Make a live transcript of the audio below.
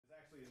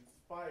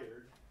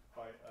inspired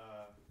by,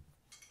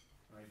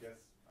 I guess,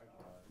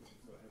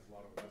 so it has a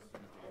lot of Western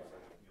themes.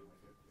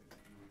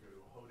 You would go to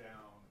a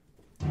hoedown.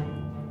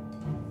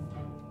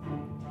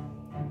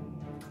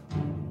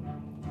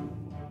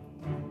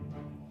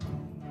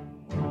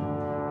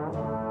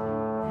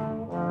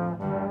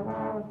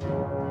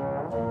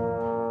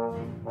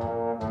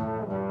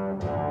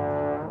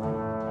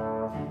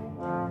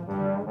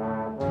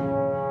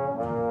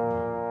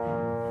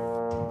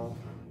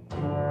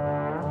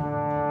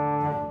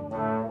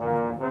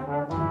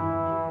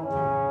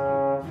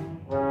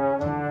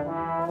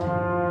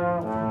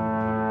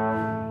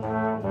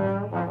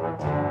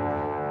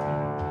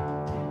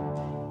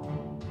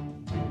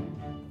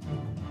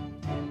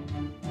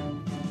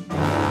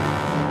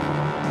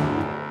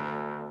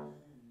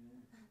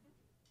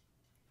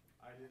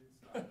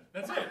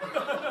 That's it.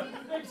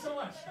 Thanks so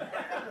much.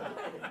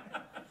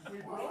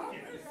 We broke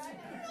it.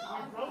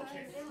 We broke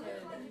it.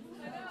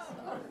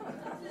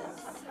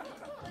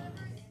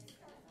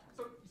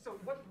 So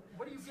what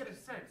do you get a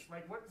sense?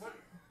 Like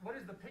what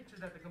is the picture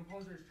that the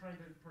composer is trying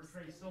to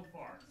portray so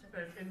far?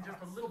 In just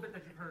a little bit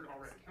that you've heard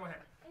already. Go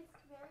ahead. It's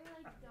very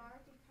like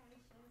dark. It kind of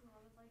shows a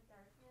lot of like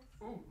darkness.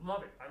 Ooh,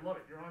 love it. I love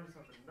it. You're on to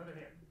something. Another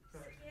hand. Go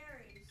ahead.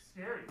 Scary.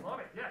 Scary.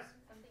 Love it. Yes.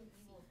 Something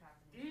evil is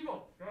happening.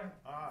 Evil. Go ahead.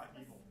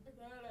 Evil.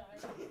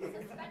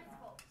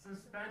 Suspenseful.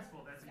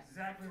 Suspenseful, that's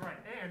exactly right.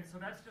 And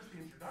so that's just the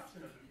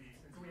introduction of the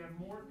piece, and so we have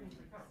more things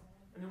to come.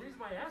 And the reason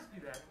why I ask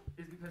you that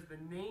is because the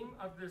name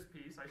of this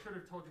piece, I should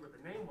have told you what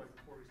the name was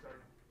before we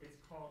started, it's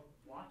called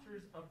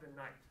Watchers of the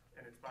Night,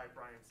 and it's by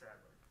Brian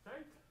Sadler.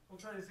 Okay? We'll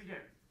try this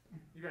again.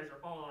 You guys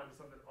are all on to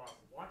something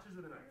awesome. Watchers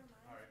of the Night.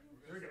 All right,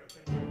 here we go.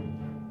 Thank you.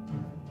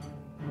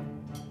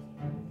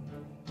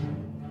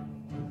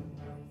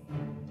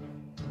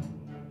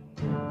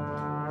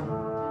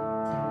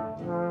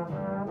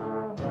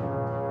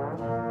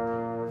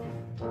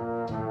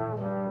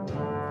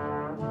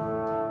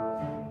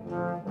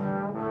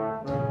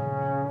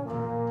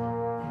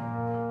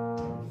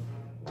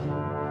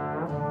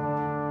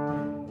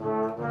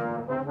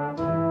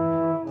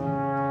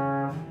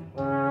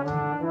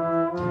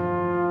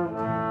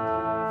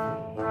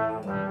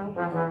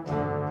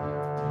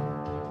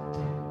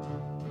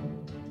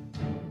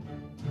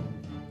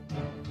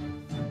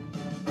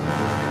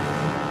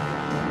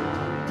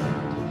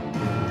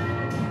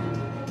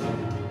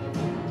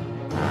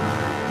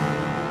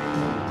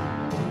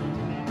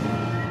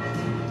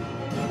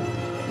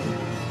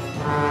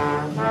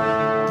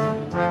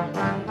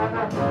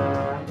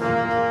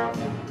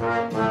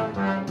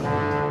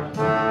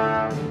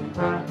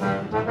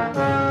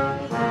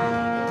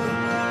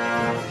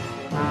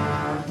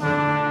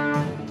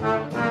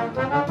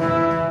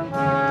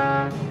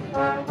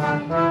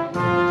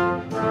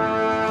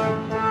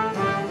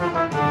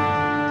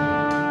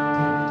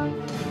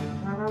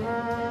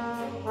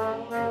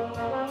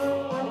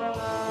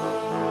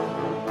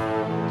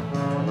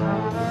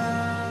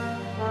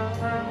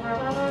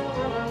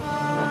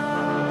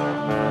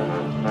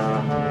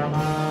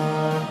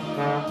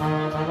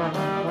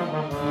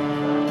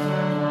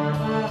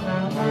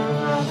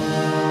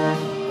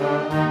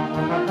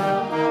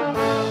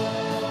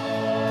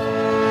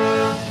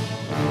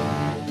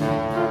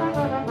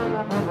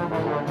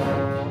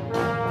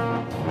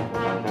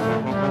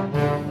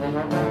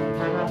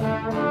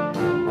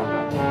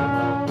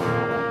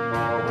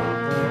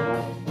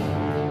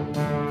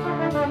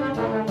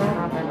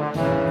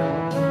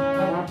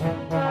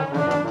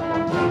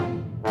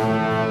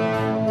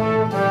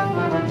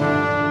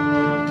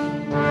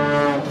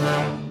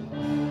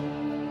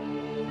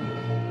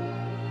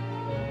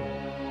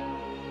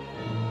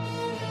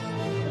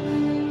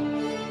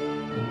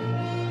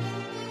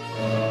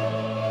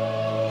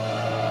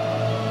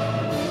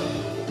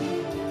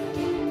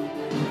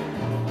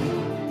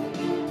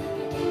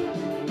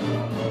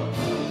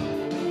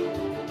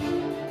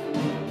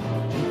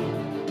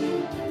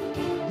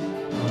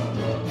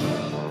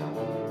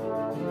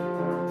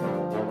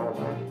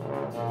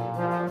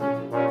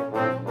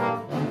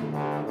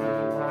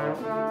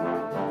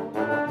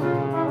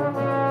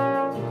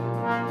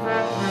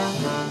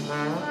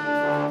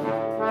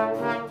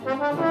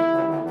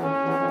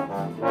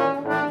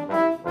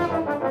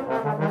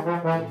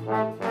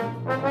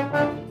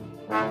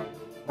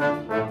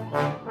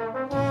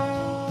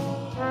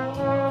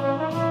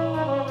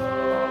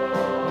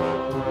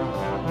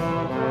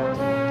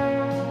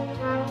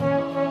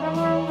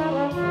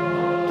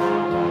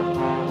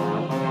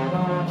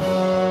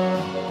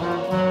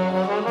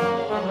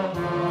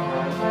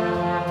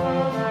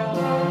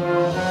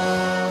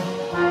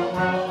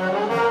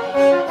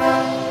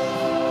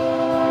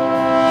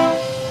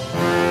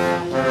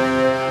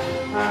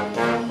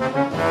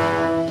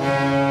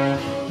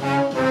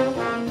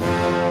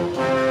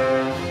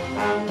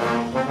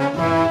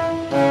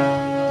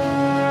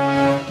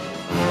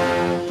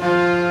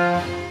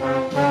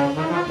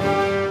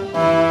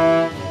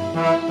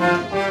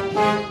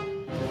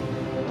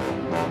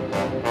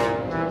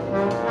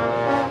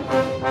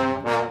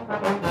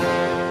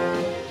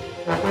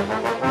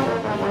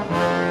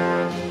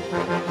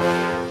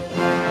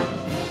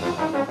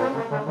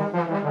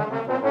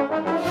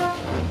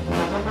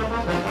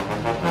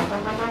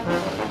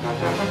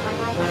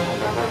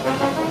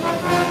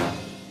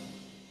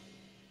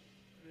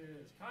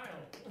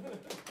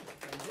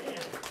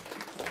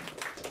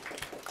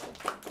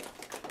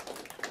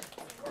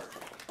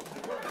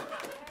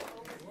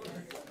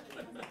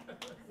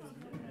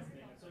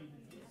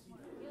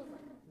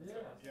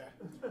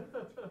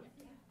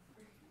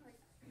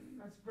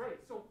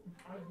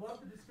 I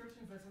love the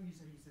descriptions. That's what you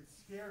said. You said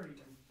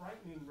scary and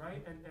frightening,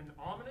 right? And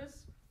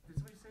ominous. Did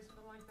somebody say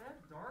something like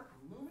that? Dark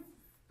and looming?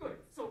 Good.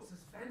 So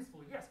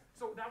suspenseful, yes.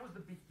 So that was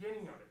the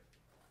beginning of it.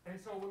 And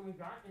so when we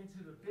got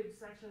into the big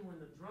section, when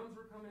the drums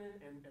were coming in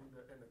and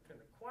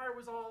the choir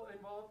was all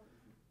involved,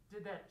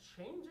 did that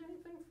change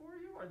anything for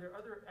you? Are there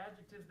other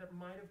adjectives that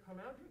might have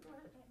come out? Go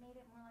ahead. It made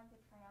it more like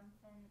a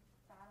triumphant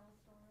battle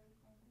story,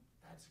 maybe.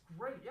 That's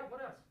great. Yeah,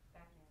 what else?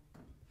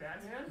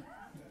 Batman?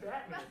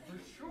 Batman, for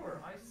sure.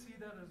 I see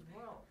that as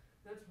well.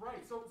 That's right.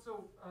 So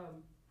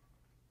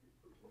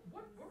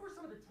what were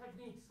some of the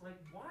techniques? Like,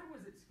 why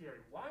was it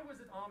scary? Why was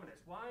it ominous?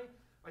 Why,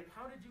 like,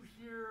 how did you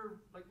hear,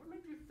 like, what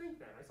made you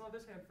think that? I saw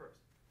this hand first.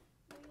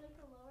 Maybe like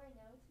the lower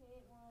notes made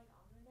it more like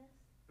ominous.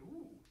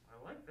 Ooh, I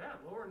like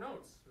that. Lower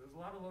notes. There's a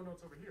lot of low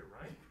notes over here,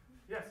 right?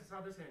 Yes, I saw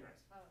this hand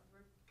next.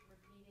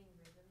 Repeating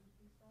rhythms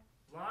and stuff.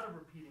 A lot of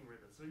repeating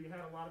rhythms. So you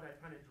had a lot of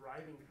that kind of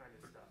driving kind of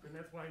stuff. And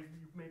that's why you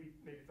maybe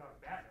thought of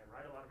Batman,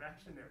 right? A lot of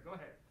action there. Go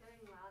ahead.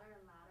 Getting louder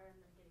and louder and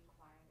then getting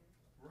quieter.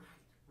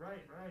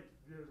 Right.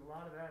 There's a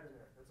lot of that in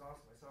there. That's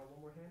awesome. I saw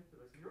one more hand.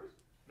 Did I see yours?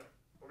 No.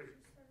 Over here.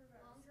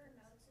 Longer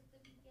notes at the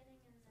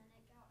beginning and then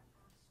it got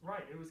faster.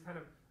 Right. It was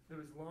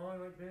long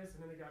like this,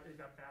 and then it got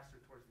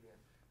faster towards the end.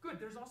 Good.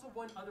 There's also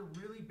one other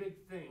really big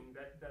thing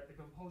that the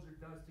composer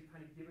does to kind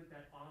of give it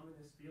that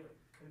ominous feeling.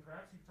 And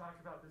perhaps you've talked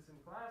about this in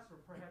class,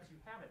 or perhaps you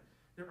haven't.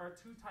 There are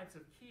two types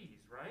of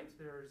keys, right?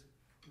 There's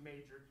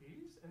major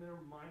keys, and there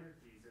are minor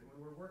keys. And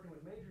when we're working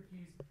with major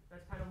keys,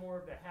 that's kind of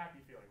more of the happy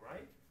feeling,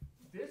 right?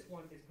 This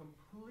one is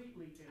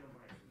completely in a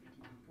minor key.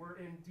 We're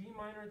in D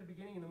minor at the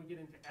beginning, and then we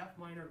get into F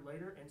minor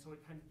later, and so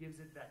it kind of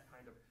gives it that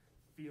kind of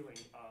feeling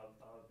of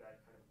that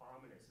kind of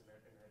ominous and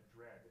that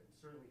dread. And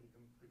certainly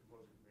the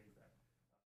composer